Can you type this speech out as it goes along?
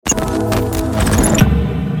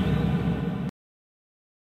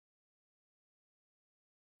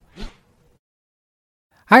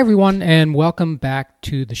Hi, everyone, and welcome back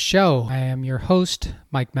to the show. I am your host,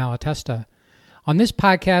 Mike Malatesta. On this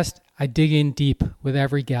podcast, I dig in deep with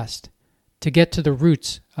every guest to get to the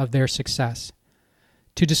roots of their success,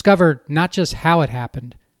 to discover not just how it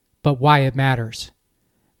happened, but why it matters.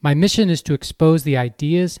 My mission is to expose the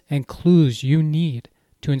ideas and clues you need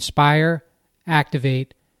to inspire,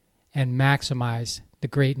 activate, and maximize the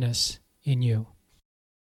greatness in you.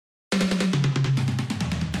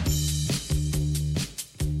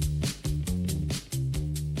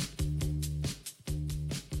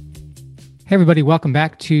 Hey, everybody, welcome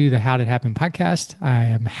back to the How Did It Happen podcast. I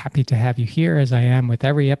am happy to have you here as I am with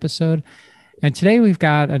every episode. And today we've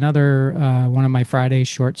got another one of my Friday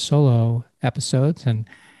short solo episodes. And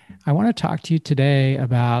I want to talk to you today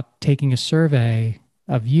about taking a survey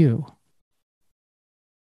of you.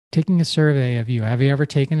 Taking a survey of you. Have you ever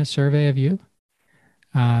taken a survey of you?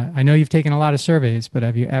 I know you've taken a lot of surveys, but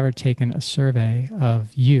have you ever taken a survey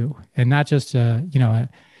of you? And not just a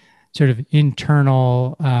sort of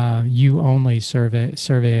internal you only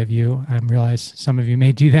survey of you. I realize some of you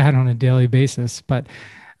may do that on a daily basis, but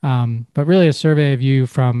really a survey of you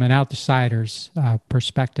from an outsider's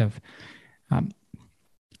perspective.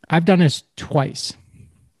 I've done this twice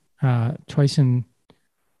in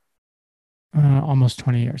almost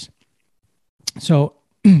 20 years. So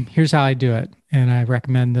here's how I do it. And I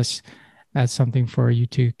recommend this as something for you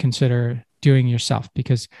to consider doing yourself,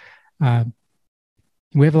 because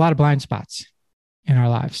we have a lot of blind spots in our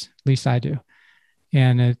lives, at least I do.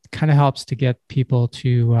 And it kind of helps to get people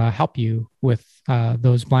to help you with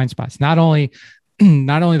those blind spots. Not only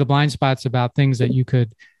the blind spots about things that you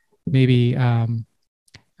could maybe,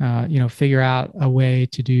 figure out a way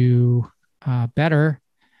to do better,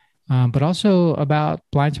 but also about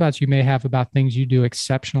blind spots you may have about things you do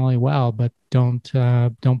exceptionally well, but don't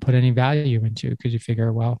put any value into because you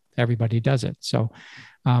figure, well, everybody does it. So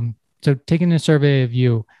taking a survey of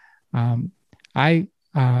you, as I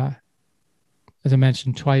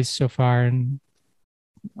mentioned, twice so far in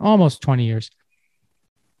almost 20 years,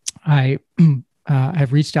 I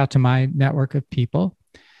have reached out to my network of people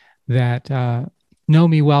that know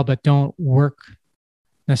me well, but don't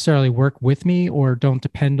necessarily work with me or don't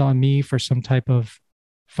depend on me for some type of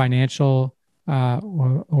financial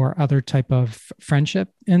or other type of friendship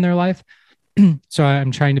in their life. So I'm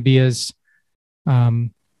trying to be as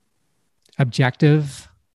objective,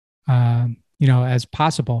 as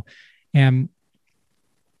possible. And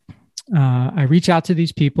I reach out to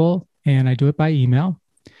these people and I do it by email,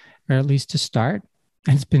 or at least to start.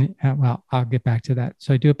 And it's been, I'll get back to that.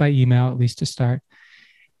 So I do it by email, at least to start.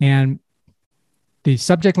 And the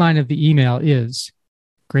subject line of the email is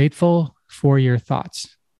grateful for your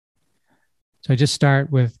thoughts. So I just start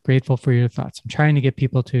with grateful for your thoughts. I'm trying to get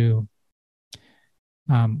people to,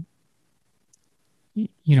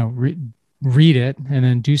 read it and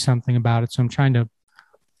then do something about it. So I'm trying to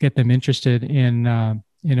get them interested in a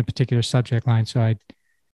particular subject line. So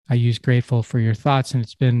I use grateful for your thoughts, and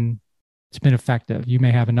it's been effective. You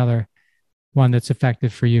may have another one that's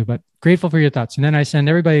effective for you, but grateful for your thoughts. And then I send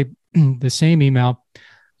everybody the same email,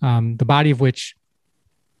 the body of which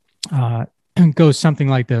goes something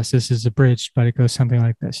like this. This is abridged, but it goes something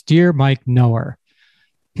like this. Dear Mike Knower.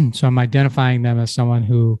 So I'm identifying them as someone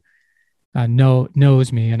who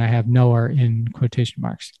knows me, and I have knower in quotation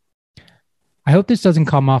marks. I hope this doesn't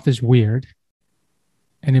come off as weird,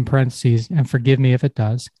 and in parentheses, and forgive me if it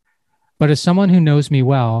does, but as someone who knows me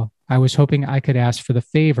well, I was hoping I could ask for the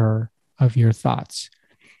favor of your thoughts.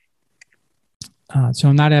 So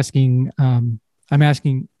I'm not asking, I'm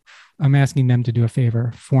asking them to do a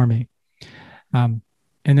favor for me. And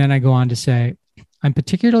then I go on to say, I'm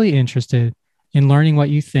particularly interested in learning what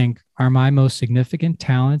you think are my most significant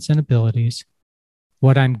talents and abilities,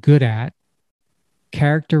 what I'm good at,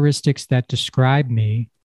 characteristics that describe me,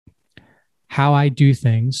 how I do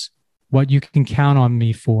things, what you can count on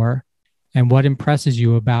me for, and what impresses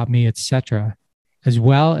you about me, etc., as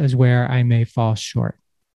well as where I may fall short.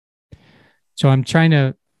 So I'm trying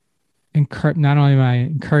to not only am I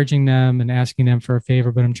encouraging them and asking them for a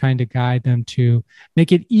favor, but I'm trying to guide them to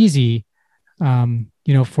make it easy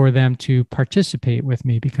for them to participate with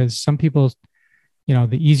me, because some people,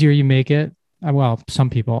 the easier you make it,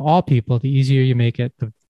 all people, the easier you make it,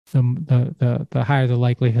 the higher the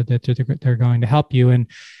likelihood that they're going to help you. And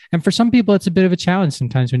for some people, it's a bit of a challenge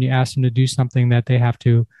sometimes when you ask them to do something that they have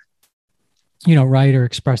to, write or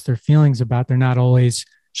express their feelings about. They're not always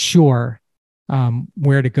sure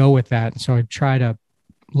where to go with that. And so I try to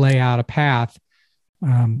lay out a path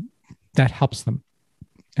that helps them.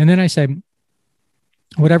 And then I say,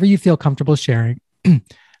 whatever you feel comfortable sharing,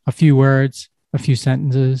 a few words, a few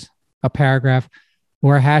sentences, a paragraph,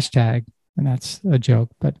 or a hashtag, and that's a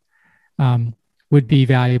joke, but would be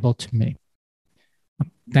valuable to me.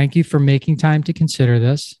 Thank you for making time to consider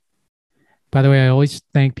this. By the way, I always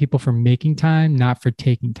thank people for making time, not for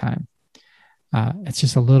taking time. It's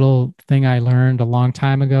just a little thing I learned a long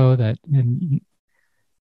time ago that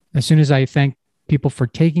as soon as I thank people for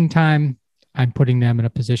taking time, I'm putting them in a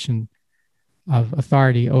position of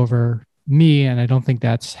authority over me. And I don't think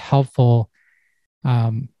that's helpful.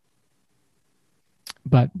 But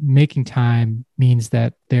making time means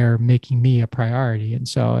that they're making me a priority. And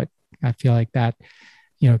so I feel like that,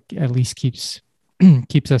 at least keeps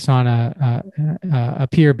us on a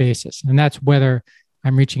peer basis. And that's whether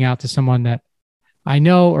I'm reaching out to someone that I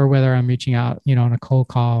know or whether I'm reaching out, on a cold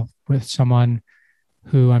call with someone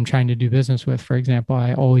who I'm trying to do business with. For example,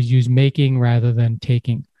 I always use making rather than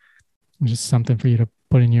taking, which is something for you to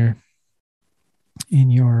put in your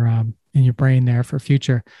brain there for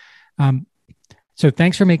future. So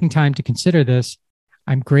thanks for making time to consider this.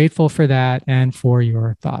 I'm grateful for that and for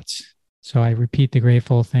your thoughts. So I repeat the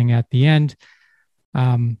grateful thing at the end.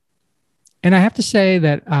 And I have to say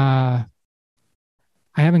that I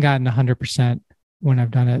haven't gotten 100% when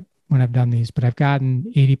I've done these, but I've gotten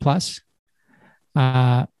 80 plus,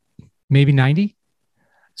 maybe 90.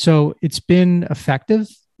 So it's been effective.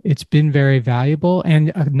 It's been very valuable.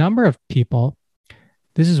 And a number of people,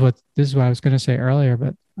 this is what I was going to say earlier,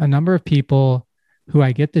 but a number of people who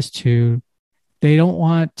I get this to, they don't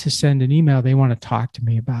want to send an email. They want to talk to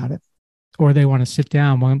me about it, or they want to sit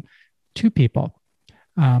down. Two people.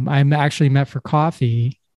 I'm actually met for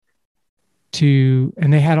coffee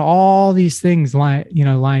and they had all these things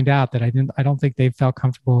lined out that I don't think they felt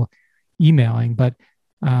comfortable emailing, but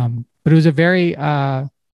it was a very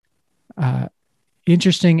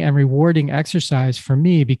interesting and rewarding exercise for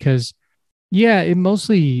me because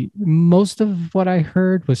most of what I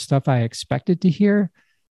heard was stuff I expected to hear.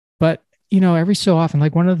 But, every so often,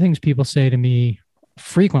 like one of the things people say to me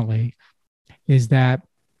frequently is that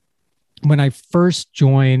when I first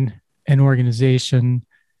join an organization,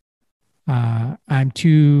 I'm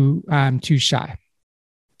too shy.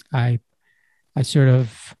 I sort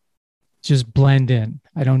of just blend in.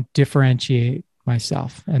 I don't differentiate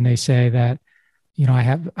myself. And they say that, I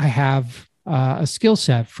have a skill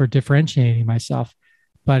set for differentiating myself,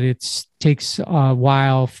 but it takes a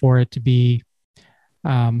while for it to be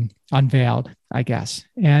unveiled, I guess.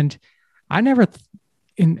 And I never,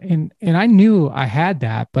 and I knew I had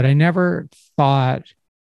that, but I never thought,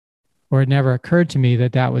 or it never occurred to me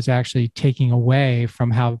that was actually taking away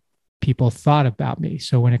from how people thought about me.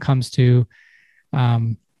 So when it comes to,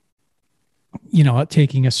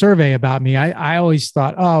 taking a survey about me, I always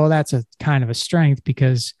thought, oh, well, that's a kind of a strength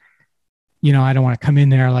because I don't want to come in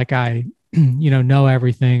there like I, know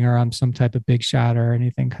everything or I'm some type of big shot or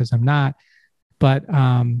anything, because I'm not. But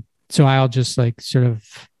so I'll just like sort of,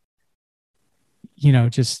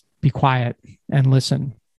 just be quiet and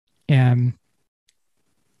listen. And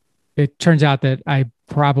it turns out that I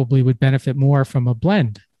probably would benefit more from a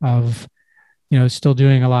blend of, still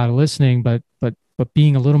doing a lot of listening, but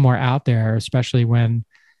being a little more out there, especially when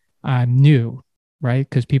I'm new. Right?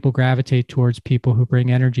 Because people gravitate towards people who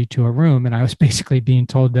bring energy to a room. And I was basically being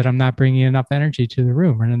told that I'm not bringing enough energy to the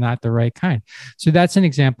room or not the right kind. So that's an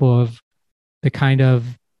example of the kind of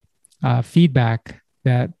feedback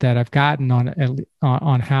that I've gotten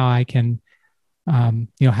on how I can,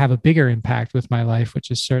 have a bigger impact with my life,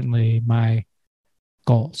 which is certainly my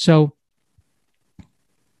goal. So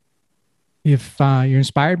if you're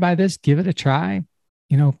inspired by this, give it a try.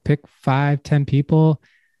 Pick 5-10 people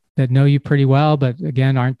that know you pretty well, but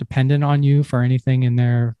again, aren't dependent on you for anything in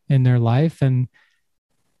their life, and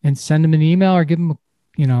send them an email or give them,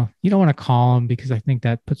 you don't want to call them because I think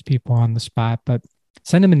that puts people on the spot, but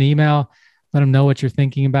send them an email, let them know what you're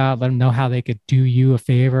thinking about, let them know how they could do you a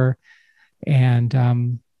favor,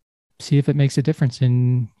 and see if it makes a difference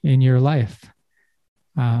in your life.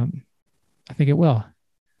 I think it will.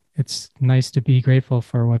 It's nice to be grateful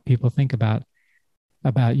for what people think about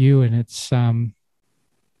you, and it's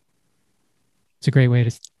a great way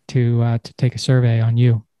to take a survey on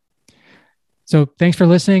you. So thanks for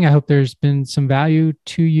listening. I hope there's been some value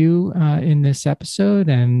to you in this episode.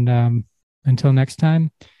 And until next time,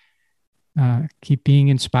 keep being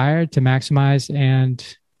inspired to maximize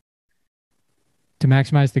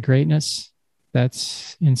the greatness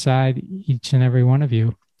that's inside each and every one of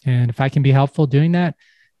you. And if I can be helpful doing that,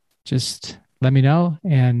 just let me know,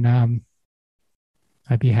 and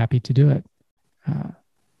I'd be happy to do it.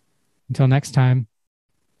 Until next time,